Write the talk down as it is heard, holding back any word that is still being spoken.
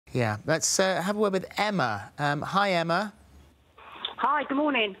Yeah, let's have a word with Emma. Hi, Emma. Hi, good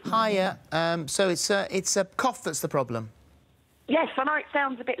morning. Hiya. So it's a cough that's the problem? Yes, I know it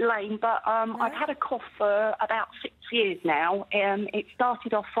sounds a bit lame, but I've had a cough for about 6 years now. It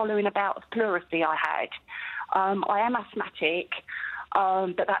started off following a bout of pleurisy I had. I am asthmatic,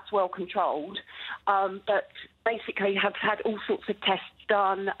 but that's well controlled. But basically have had all sorts of tests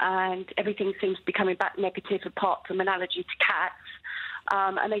done and everything seems to be coming back negative apart from an allergy to cats.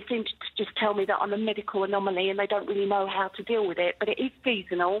 And they seem to just tell me that I'm a medical anomaly and they don't really know how to deal with it. But it is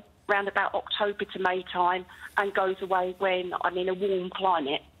seasonal, around about October to May time, and goes away when I'm in a warm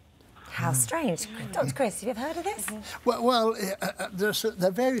climate. How strange. Dr. Chris, have you ever heard of this? Well, there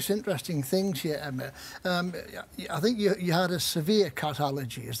are various interesting things here, Emma. I think you had a severe cat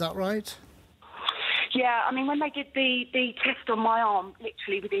allergy, is that right? Yeah, I mean, when they did the test on my arm,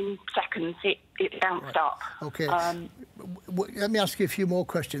 literally within seconds, it bounced up. OK. Let me ask you a few more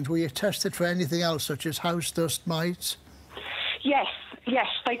questions. Were you tested for anything else, such as house dust mites? Yes,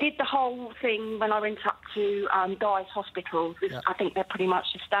 they did the whole thing when I went up to Guy's hospitals. Yeah. I think they're pretty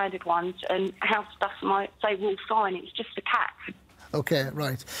much the standard ones, and house dust mites, they were all fine. It's just the cat. OK,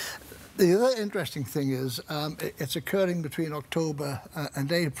 right. The other interesting thing is it's occurring between October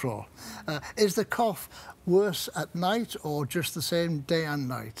and April. Is the cough worse at night or just the same day and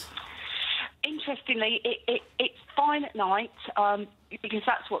night? Interestingly, it's fine at night because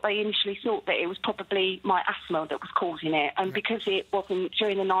that's what they initially thought, that it was probably my asthma that was causing it. And because it wasn't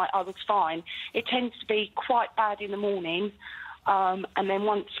during the night, I was fine. It tends to be quite bad in the morning. And then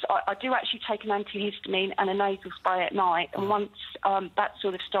once I do actually take an antihistamine and a nasal spray at night, and once that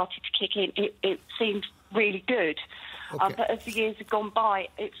sort of started to kick in, it seemed really good. Okay. But as the years have gone by,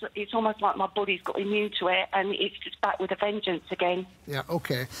 it's almost like my body's got immune to it, and it's just back with a vengeance again. Yeah,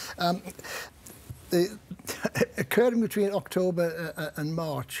 OK. Occurring between October and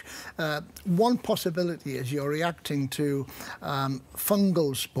March, one possibility is you're reacting to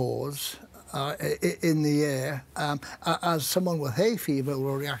fungal spores in the air, as someone with hay fever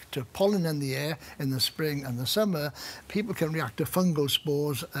will react to pollen in the air in the spring and the summer. People can react to fungal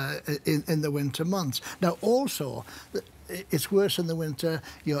spores in the winter months. Now, also, it's worse in the winter.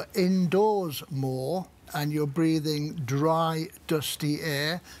 You're indoors more, and you're breathing dry, dusty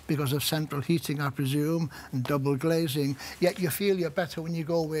air because of central heating, I presume, and double glazing. Yet you feel you're better when you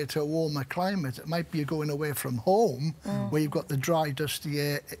go away to a warmer climate. It might be you're going away from home, where you've got the dry, dusty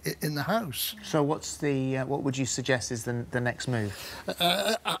air in the house. So what's the what would you suggest is the next move?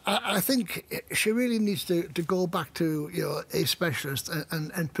 I think she really needs to go back to a specialist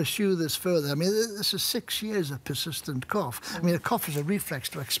and pursue this further. I mean, this is 6 years of persistent cough. I mean, a cough is a reflex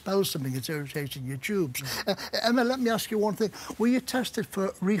to expel something that's irritating your tubes. Emma, let me ask you one thing. Were you tested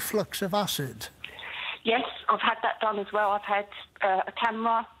for reflux of acid? Yes, I've had that done as well. I've had a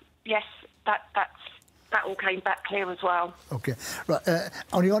camera. Yes, that all came back clear as well. OK. Right.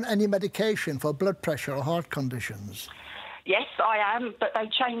 Are you on any medication for blood pressure or heart conditions? Yes, I am, but they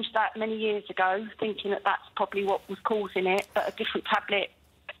changed that many years ago, thinking that that's probably what was causing it, but a different tablet,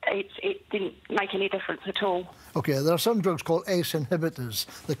 it didn't make any difference at all. OK, there are some drugs called ACE inhibitors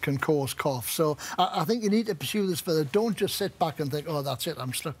that can cause cough, so I think you need to pursue this further. Don't just sit back and think, oh, that's it,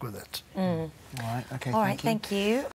 I'm stuck with it. All right, OK, All right, thank you.